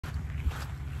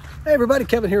Hey everybody,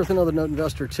 Kevin here with another Note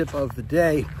Investor tip of the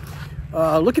day.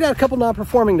 Looking at a couple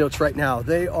non-performing notes right now.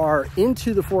 They are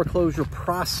into the foreclosure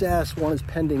process. One is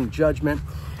pending judgment.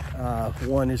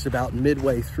 One is about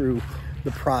midway through the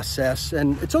process.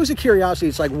 And it's always a curiosity.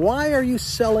 It's like, why are you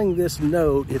selling this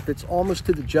note if it's almost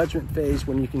to the judgment phase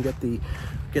when you can get the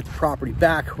property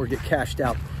back or get cashed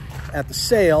out at the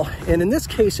sale? And in this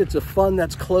case, it's a fund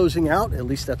that's closing out. At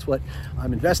least that's what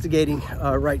I'm investigating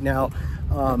right now.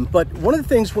 But one of the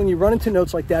things when you run into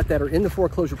notes like that are in the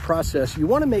foreclosure process, you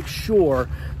want to make sure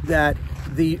that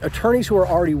the attorneys who are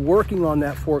already working on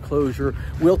that foreclosure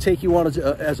will take you on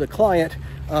as a client,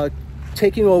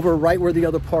 taking over right where the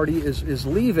other party is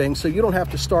leaving, so you don't have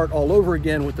to start all over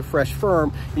again with the fresh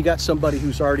firm. You got somebody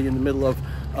who's already in the middle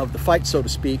of the fight, so to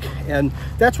speak, and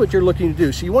that's what you're looking to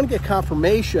do. So you want to get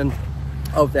confirmation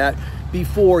of that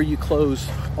before you close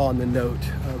on the note.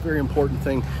 A very important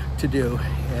thing to do.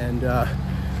 And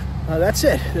that's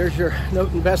it. There's your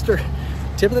Note Investor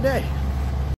tip of the day.